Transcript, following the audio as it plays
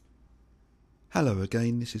Hello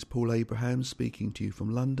again, this is Paul Abraham speaking to you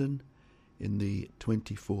from London in the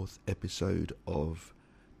 24th episode of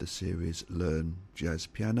the series Learn Jazz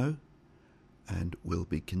Piano, and we'll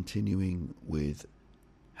be continuing with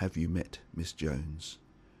Have You Met Miss Jones?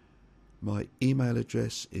 My email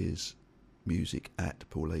address is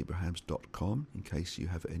music@paulabrahams.com in case you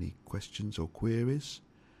have any questions or queries.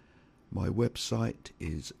 My website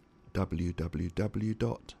is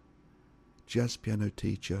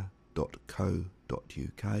www.jazzpianoteacher.co.uk.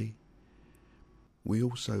 We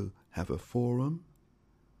also have a forum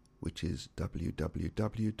which is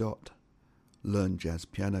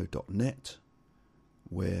www.learnjazzpiano.net,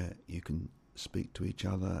 where you can speak to each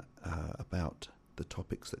other about the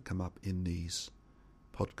topics that come up in these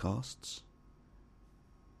podcasts,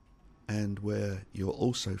 and where you'll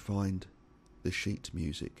also find the sheet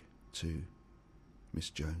music to Miss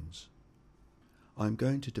Jones. I'm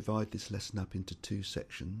going to divide this lesson up into two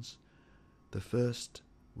sections. The first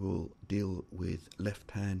will deal with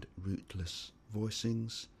left-hand rootless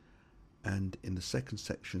voicings, and in the second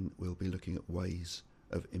section we'll be looking at ways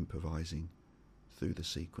of improvising through the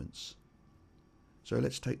sequence. So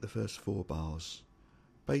let's take the first four bars.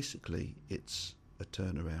 Basically it's a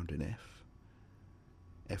turnaround in F.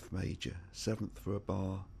 F major 7th for a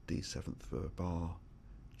bar, D 7th for a bar,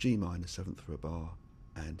 G minor 7th for a bar,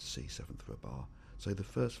 and C 7th for a bar. So the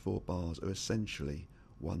first four bars are essentially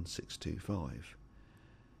 1, 6, 2, 5.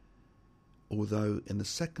 Although in the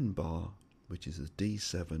second bar, which is a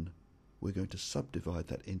D7, we're going to subdivide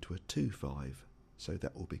that into a 2-5, so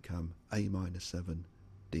that will become A minor 7,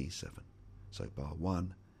 D7. So bar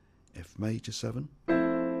 1, F major 7,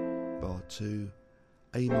 bar 2,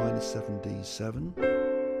 A minor 7, D7,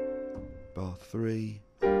 bar 3,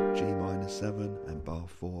 G minor 7, and bar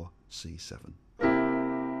 4, C7.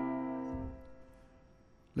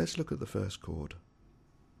 Let's look at the first chord.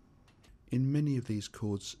 In many of these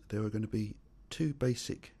chords there are going to be two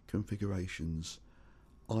basic configurations,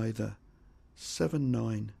 either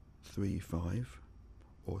 7-9-3-5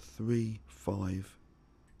 or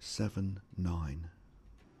 3-5-7-9.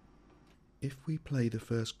 If we play the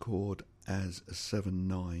first chord as a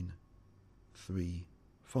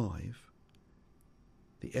 7-9-3-5,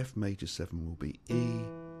 the F major 7 will be E,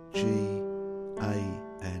 G, A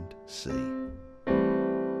and C.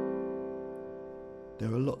 There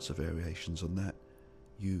are lots of variations on that.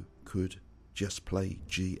 You could just play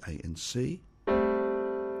G, A and C.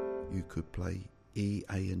 You could play E,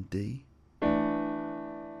 A and D.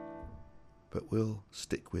 But we'll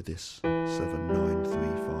stick with this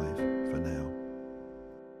 7-9-3-5 for now.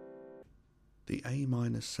 The A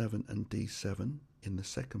minor 7 and D7 in the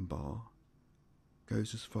second bar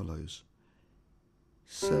goes as follows.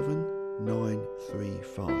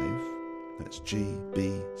 7-9-3-5, that's G,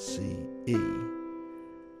 B, C, E.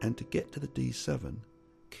 And to get to the D7,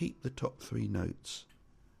 keep the top three notes.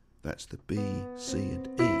 That's the B, C and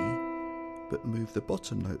E, but move the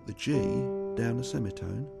bottom note, the G, down a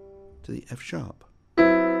semitone to the F sharp.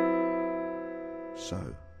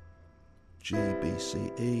 So, G, B,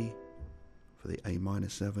 C, E for the A minor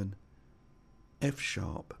 7, F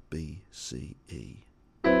sharp, B, C, E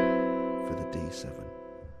for the D7.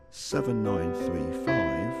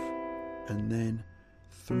 7-9-3-5 and then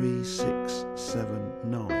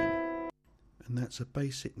 3-6-7-9, and that's a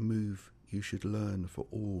basic move you should learn for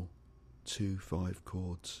all 2-5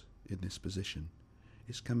 chords in this position.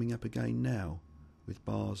 It's coming up again now with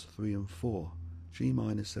bars 3 and 4. G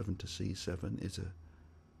minor 7 to C7 is a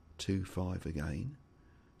 2-5 again,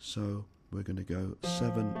 so we're going to go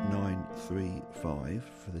 7-9-3-5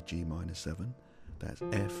 for the G minor 7. That's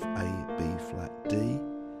F, A, B flat, D,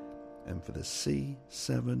 and for the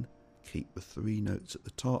C7 keep the three notes at the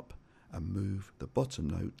top and move the bottom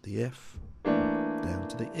note, the F, down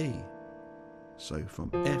to the E. So from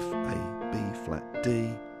F, A, B flat,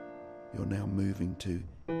 D, you're now moving to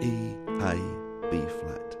E, A, B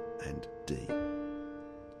flat and D.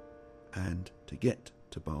 And to get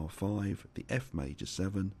to bar 5, the F major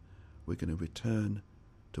 7, we're going to return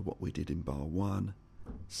to what we did in bar 1,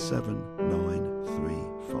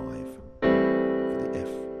 7-9-3-5 for the F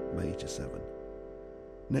major 7.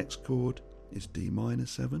 Next chord is D minor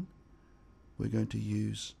 7. We're going to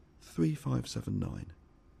use 3-5-7-9.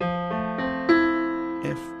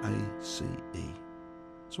 F, A, C, E.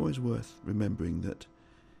 It's always worth remembering that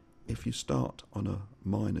if you start on a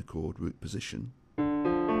minor chord root position,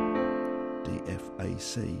 D, F, A,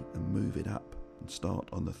 C, and move it up and start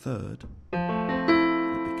on the third,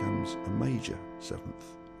 it becomes a major 7th,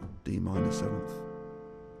 D minor 7th.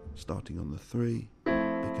 Starting on the 3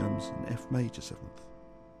 becomes an F major 7th.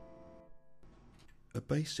 A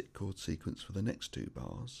basic chord sequence for the next two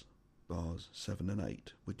bars, bars 7 and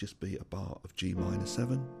 8 would just be a bar of G minor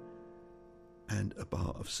 7 and a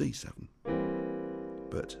bar of C7.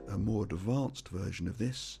 But a more advanced version of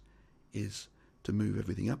this is to move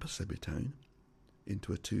everything up a semitone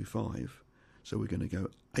into a 2-5. So we're going to go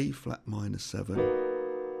A flat minor 7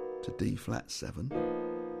 to D flat 7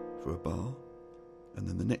 for a bar, and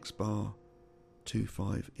then the next bar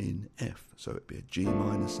 2-5 in F. So it'd be a G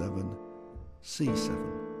minor 7, C7.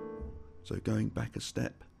 So going back a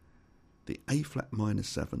step, the A flat minor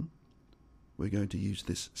 7, we're going to use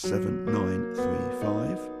this 7, 9, 3,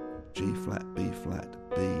 5, G flat, B flat,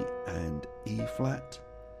 B and E flat.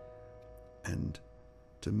 And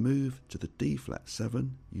to move to the D flat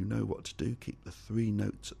 7, you know what to do. Keep the 3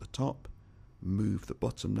 notes at the top, move the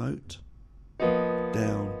bottom note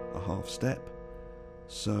down a half step.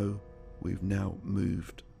 So we've now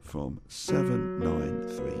moved from 7, 9,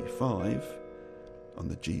 3, 5 on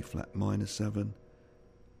the G flat minor 7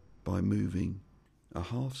 by moving a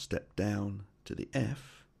half step down to the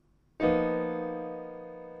F.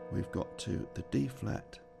 We've got to the D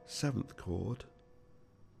flat 7th chord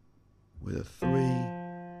with a 3,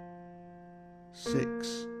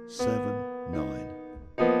 6, 7, 9.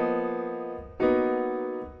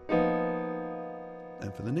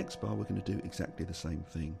 And for the next bar we're going to do exactly the same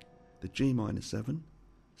thing. The G minor 7,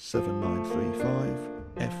 7, 9, 3, 5,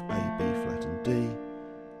 F, A, B flat and D,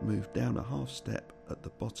 move down a half step at the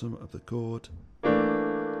bottom of the chord,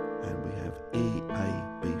 and we have E,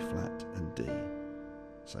 A, B flat and D.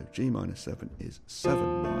 So G minor 7 is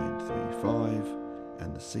 7, 9, 3, 5,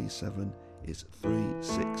 and the C7 is 3,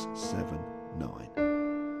 6, 7, 9.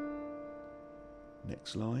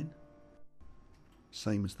 Next line,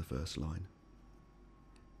 same as the first line.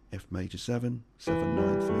 F major 7, 7,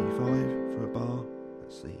 9, 3, 5 for a bar.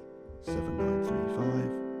 Let's see, 7, 9, 3,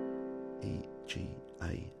 5, E, G,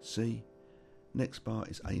 A, C. Next bar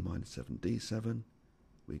is A minor 7, D7.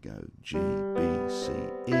 We go G, B, C,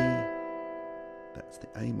 E. That's the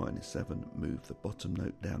A minor 7. Move the bottom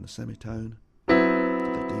note down a semitone to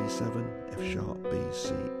the D7, F sharp, B,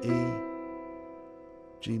 C, E.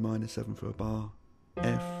 G minor 7 for a bar.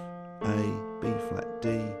 F, A, B flat, D.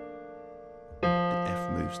 The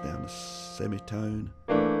F moves down a semitone,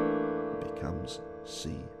 becomes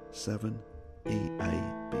C7, E,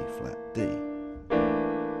 A, B flat, D.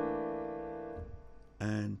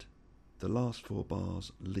 And the last 4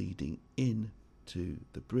 bars leading in to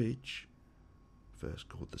the bridge, first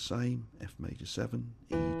chord the same, F major 7,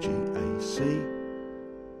 E, G, A, C,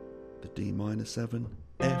 the D minor 7,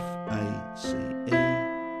 F, A, C, E,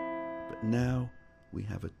 but now we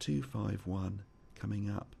have a 2-5-1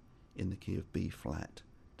 coming up in the key of B flat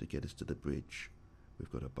to get us to the bridge. We've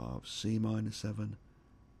got a bar of C minor 7,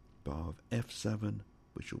 bar of F7,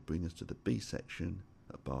 which will bring us to the B section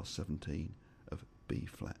at bar 17 of B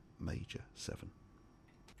flat major 7.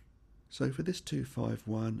 So for this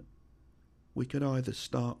 2-5-1, we could either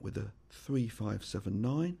start with a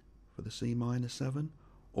 3-5-7-9 for the C minor 7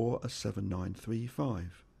 or a 7-9-3-5.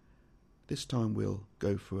 This time we'll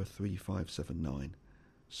go for a 3-5-7-9.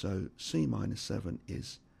 So C minor 7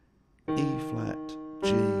 is E flat,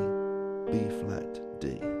 G, B flat,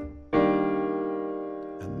 D.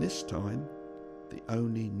 And this time the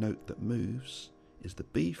only note that moves is the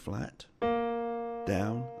B flat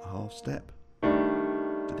down a half step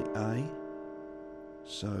to the A.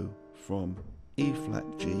 So from E flat,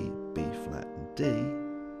 G, B flat and D,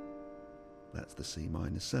 that's the C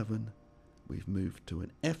minor 7, we've moved to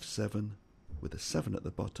an F7 with a 7 at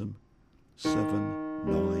the bottom, 7,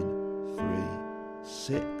 9, 3,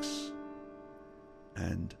 6,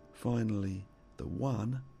 and finally the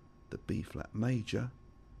 1, the B flat major,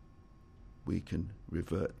 we can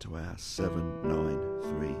revert to our 7, 9,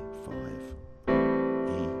 3, 5,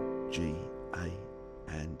 E, G, A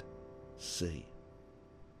and C.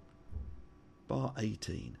 Bar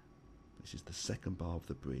 18, this is the second bar of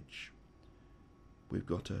the bridge. We've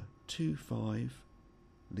got a 2-5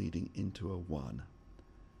 leading into a 1.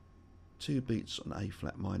 2 beats on A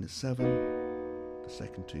flat minor 7, the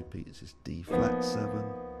second 2 beats is D flat 7,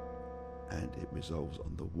 and it resolves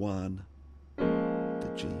on the 1,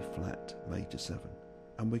 the G flat major 7.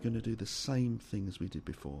 And we're going to do the same thing as we did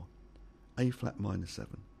before. A flat minor 7,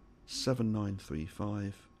 7, 9, 3,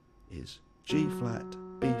 5 is G flat,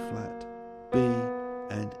 B flat, B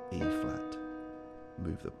and E flat.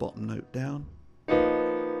 Move the bottom note down,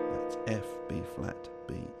 that's F, B flat,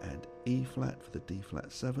 B and E flat for the D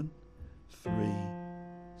flat 7, 3,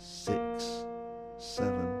 6,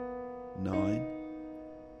 7, 9,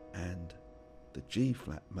 and the G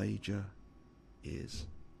flat major is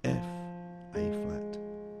F, A flat,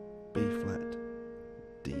 B flat,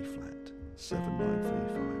 D flat, 7, 9, 3,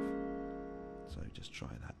 5. try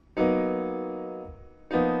that.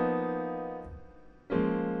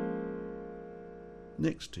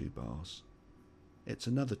 Next two bars, it's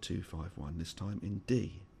another 2-5-1, this time in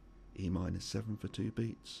D. E minor 7 for 2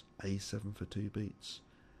 beats, A7 for 2 beats,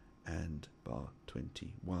 and bar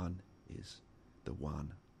 21 is the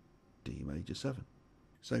 1, D major 7.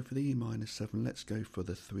 So for the E minor 7, let's go for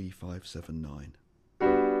the 3-5-7-9.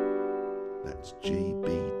 That's G, B,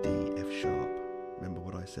 D, F sharp. Remember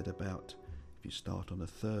what I said about if you start on a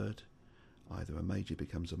third, either a major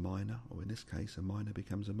becomes a minor, or in this case a minor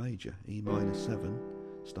becomes a major. E minor 7,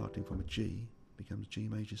 starting from a G, becomes G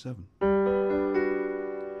major 7.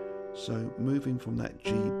 So moving from that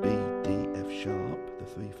G, B, D, F sharp, the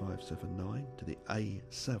 3-5-7-9, to the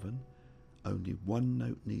A7, only one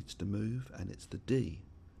note needs to move, and it's the D.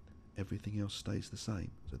 Everything else stays the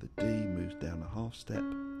same. So the D moves down a half step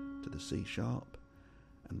to the C sharp,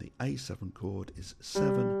 and the A7 chord is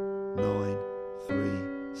 7, 9,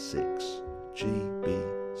 3, 6, G, B,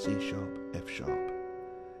 C sharp, F sharp.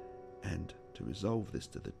 And to resolve this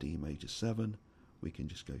to the D major 7, we can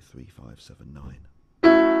just go 3-5-7-9.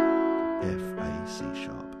 F, A, C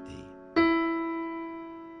sharp, E.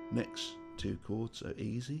 Next two chords are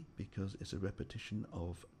easy because it's a repetition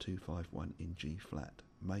of 2-5-1 in G flat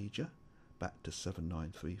major, back to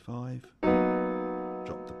 7-9-3-5,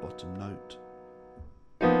 drop the bottom note,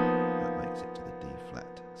 that makes it to the D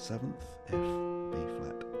flat 7th, F, B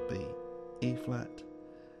flat, B, E flat,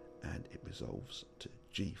 and it resolves to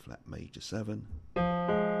G flat major 7,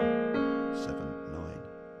 7, 9,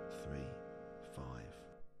 3, 5.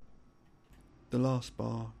 The last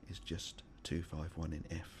bar is just 2-5-1 in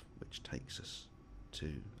F, which takes us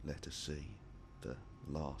to letter C, the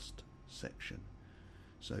last section.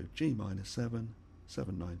 So G minor 7,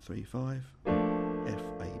 7, 9, 3, 5, F,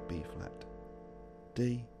 A, B flat,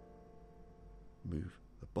 D, move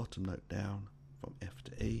the bottom note down from F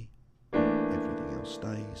to E, everything else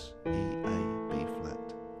stays, E, A, B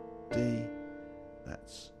flat, D,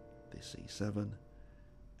 that's the C7,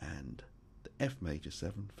 and the F major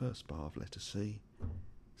 7, first bar of letter C,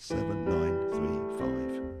 7, 9, 3, 5,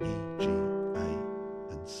 E, G, A,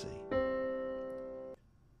 and C.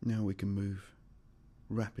 Now we can move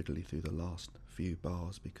rapidly through the last few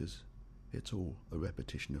bars because it's all a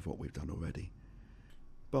repetition of what we've done already.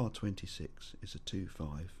 Bar 26 is a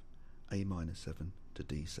 2-5, A minor 7 to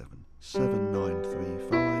D7, 7, 9, 3,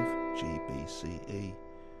 5, G, B, C, E,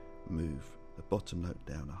 move the bottom note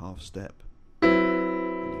down a half step,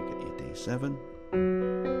 and you get your D7,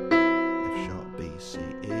 F sharp, B, C,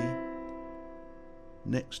 E.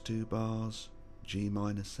 Next two bars, G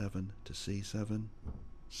minor 7 to C7,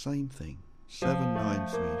 same thing, 7, 9,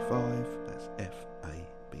 3, 5, that's F, A,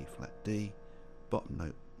 B flat, D, bottom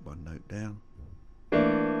note, one note down, E,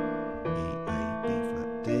 A, B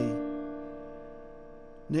flat, D.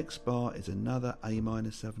 Next bar is another A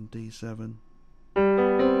minor 7, D7,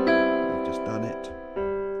 we've just done it,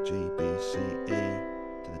 G, B, C, E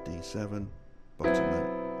to the D7, bottom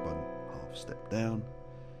note, one half step down,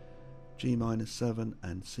 G minor 7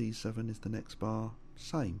 and C7 is the next bar,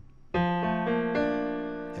 same,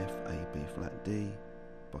 F, A, B flat, D,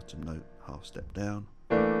 bottom note, half step down,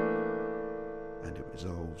 and it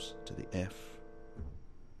resolves to the F,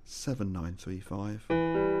 7, 9, 3, 5,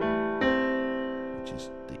 which is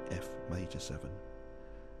the F major 7.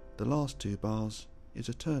 The last two bars is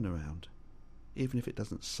a turnaround. Even if it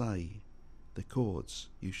doesn't say the chords,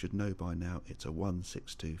 you should know by now it's a 1,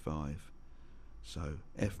 6, 2, 5. So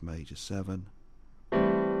F major 7,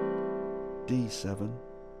 D7,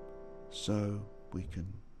 so we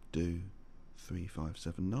can do 3, 5,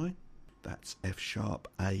 7, 9. That's F sharp,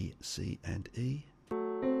 A, C and E.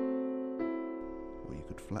 Or you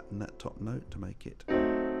could flatten that top note to make it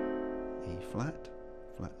E flat,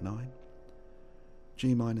 flat 9.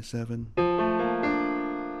 G minor 7,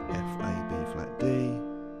 F, A, B flat, D,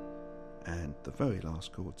 and the very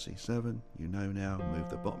last chord C7, you know now, move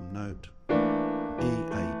the bottom note, E,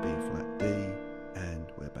 A, B flat, D,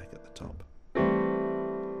 and we're back at the top.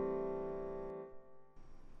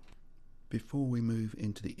 Before we move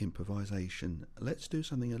into the improvisation, let's do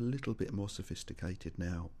something a little bit more sophisticated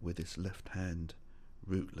now with this left hand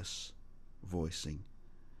rootless voicing.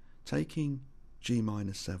 Taking G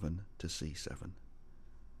minor 7 to C7.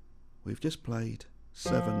 We've just played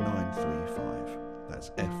 7, 9, 3, 5.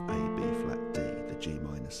 That's F, A, B flat, D, the G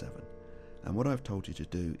minor 7. And what I've told you to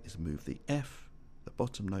do is move the F, the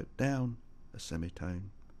bottom note down a semitone,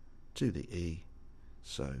 to the E,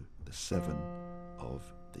 so the 7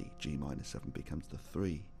 of the G minor 7 becomes the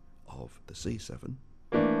 3 of the C7.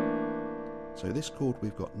 So this chord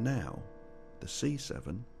we've got now, the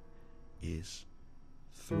C7, is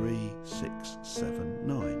 3, 6, 7,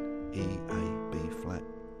 9. E, A, B flat,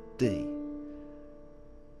 D.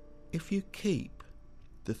 If you keep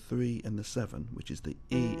the 3 and the 7, which is the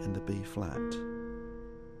E and the B flat,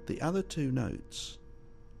 the other two notes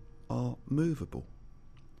are movable.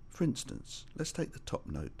 For instance, let's take the top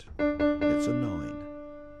note. It's a 9.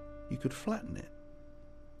 You could flatten it.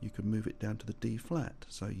 You could move it down to the D flat.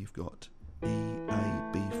 So you've got E, A,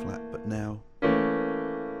 B flat, but now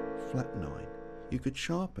flat 9. You could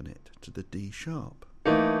sharpen it to the D sharp.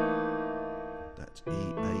 That's E,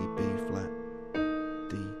 A, B flat,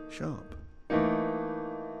 D sharp.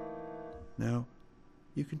 Now,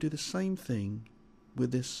 you can do the same thing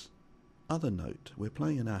with this other note. We're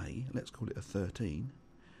playing an A, let's call it a 13,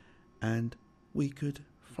 and we could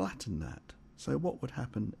flatten that. So what would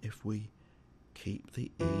happen if we keep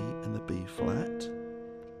the E and the B flat,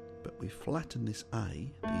 but we flatten this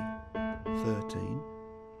A, the 13,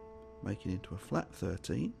 make it into a flat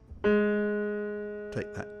 13,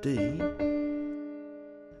 take that D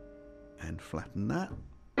and flatten that,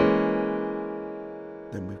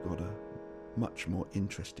 then we've got a much more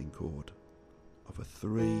interesting chord of a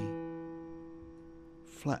 3,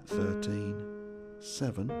 flat 13,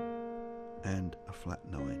 7 and a flat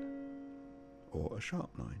 9 or a sharp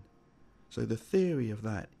 9. So the theory of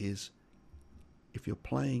that is if you're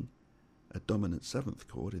playing a dominant 7th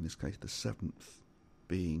chord, in this case the 7th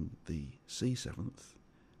being the C7th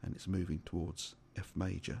and it's moving towards F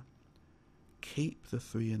major, keep the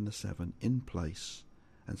 3 and the 7 in place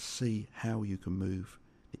and see how you can move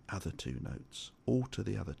the other two notes, alter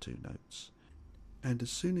the other two notes. And as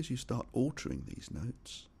soon as you start altering these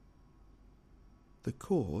notes, the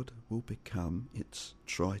chord will become its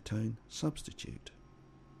tritone substitute.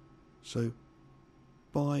 So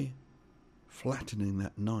by flattening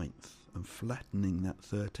that 9th and flattening that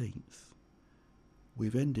 13th,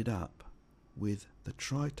 we've ended up with the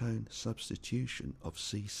tritone substitution of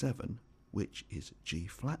C7, which is G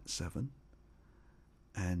flat 7,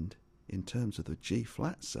 and in terms of the G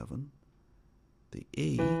flat 7, the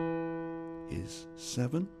E is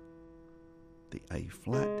 7, the A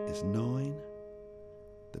flat is 9,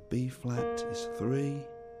 the B flat is 3,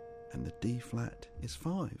 and the D flat is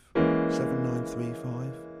 5. 7, 9, 3,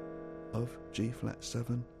 5 of G flat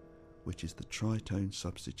 7, which is the tritone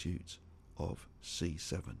substitute of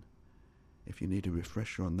C7. If you need a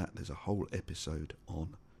refresher on that, there's a whole episode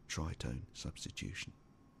on tritone substitution.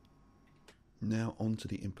 Now on to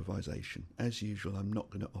the improvisation. As usual, I'm not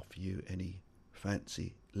going to offer you any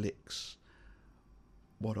fancy licks.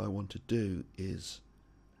 What I want to do is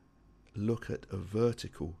look at a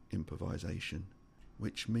vertical improvisation,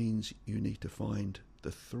 which means you need to find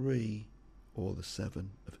the 3 or the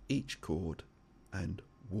 7 of each chord and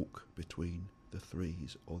walk between the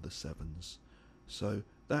 3s or the 7s. So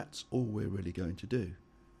that's all we're really going to do.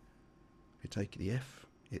 If you take the F,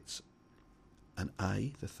 it's an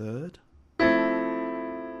A, the 3rd,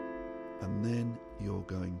 and then you're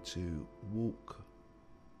going to walk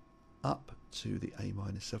up to the A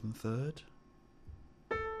minor 7 3rd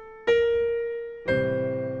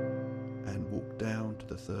and walk down to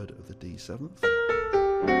the 3rd of the D 7th,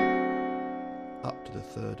 up to the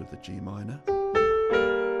 3rd of the G minor,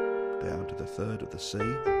 down to the 3rd of the C,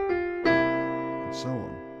 and so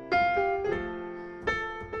on.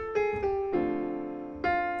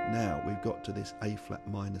 Now we've got to this A flat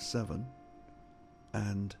minor 7,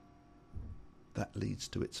 and that leads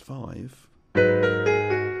to its 5.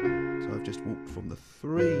 So I've just walked from the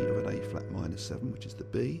 3 of an A flat minor 7, which is the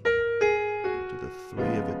B, to the 3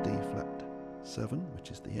 of a D flat 7, which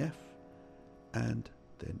is the F, and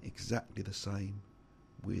then exactly the same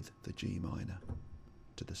with the G minor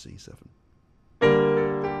to the C7,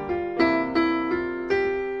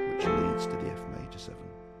 which leads to the F major 7.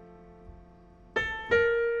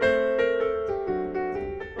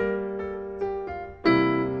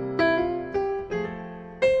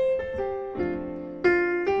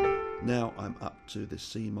 Now I'm up to the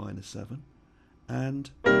C minor 7,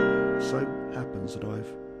 and so happens that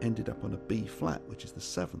I've ended up on a B flat, which is the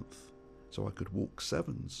 7th. So I could walk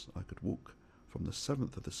 7s. I could walk from the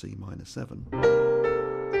 7th of the C minor 7 to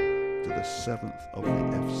the 7th of the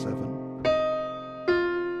F7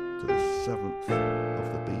 to the 7th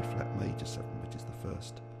of the B flat major 7, which is the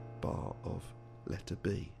first bar of letter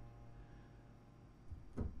B.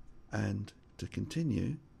 And to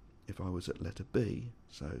continue, if I was at letter B,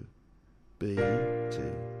 so B, 2,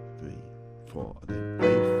 3, 4, and then A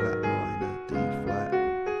flat minor, D flat,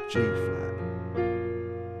 G flat.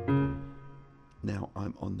 Now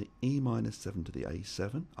I'm on the E minor 7 to the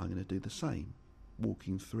A7. I'm going to do the same.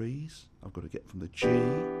 Walking 3s, I've got to get from the G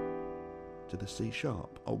to the C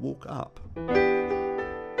sharp. I'll walk up.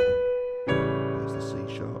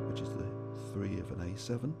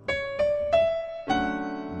 7,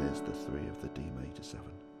 and there's the 3 of the D major 7.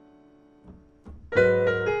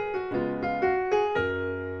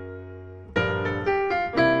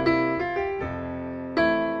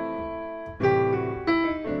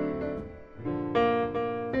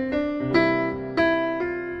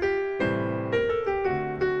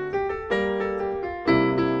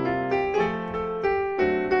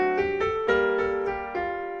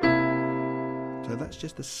 So that's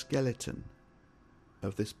just the skeleton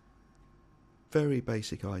of this very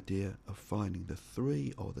basic idea of finding the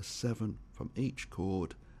 3 or the 7 from each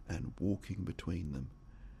chord and walking between them.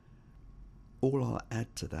 All I'll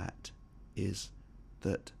add to that is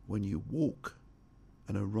that when you walk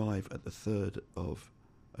and arrive at the 3rd of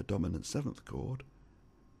a dominant 7th chord,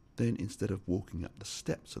 then instead of walking up the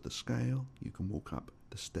steps of the scale, you can walk up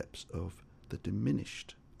the steps of the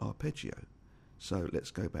diminished arpeggio. So let's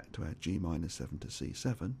go back to our G minor 7 to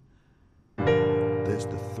C7. There's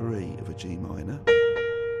the 3 of a G minor,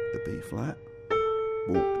 the B flat,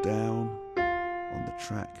 walk down on the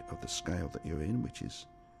track of the scale that you're in, which is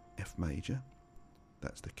F major,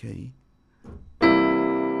 that's the key.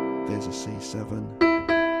 There's a C7,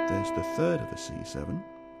 there's the 3rd of a C7,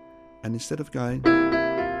 and instead of going,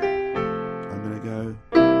 I'm going to go,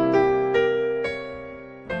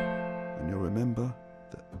 and you'll remember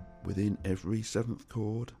that within every 7th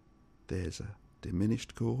chord there's a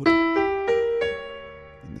diminished chord.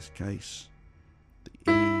 In this case, the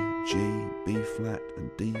E, G, B flat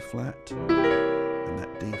and D flat, and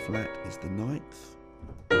that D flat is the 9th.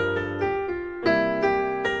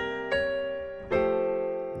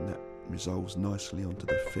 And that resolves nicely onto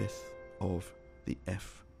the 5th of the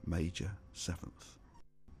F major 7th.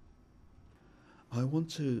 I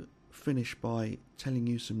want to finish by telling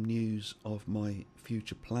you some news of my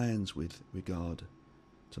future plans with regard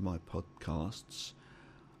to my podcasts.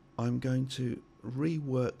 I'm going to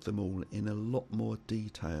rework them all in a lot more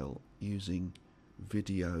detail using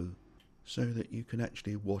video so that you can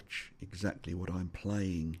actually watch exactly what I'm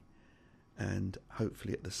playing, and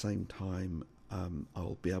hopefully at the same time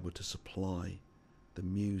I'll be able to supply the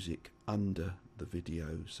music under the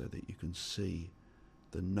video so that you can see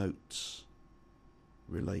the notes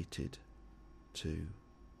related to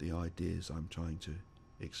the ideas I'm trying to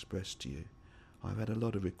express to you. I've had a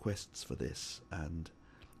lot of requests for this, and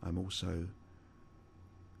I'm also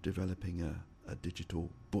developing a digital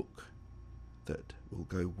book that will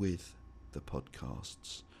go with the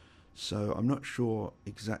podcasts. So I'm not sure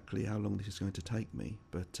exactly how long this is going to take me,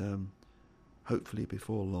 but hopefully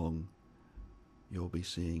before long you'll be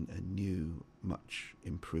seeing a new, much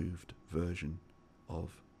improved version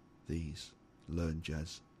of these Learn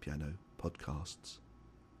Jazz Piano podcasts.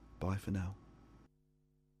 Bye for now.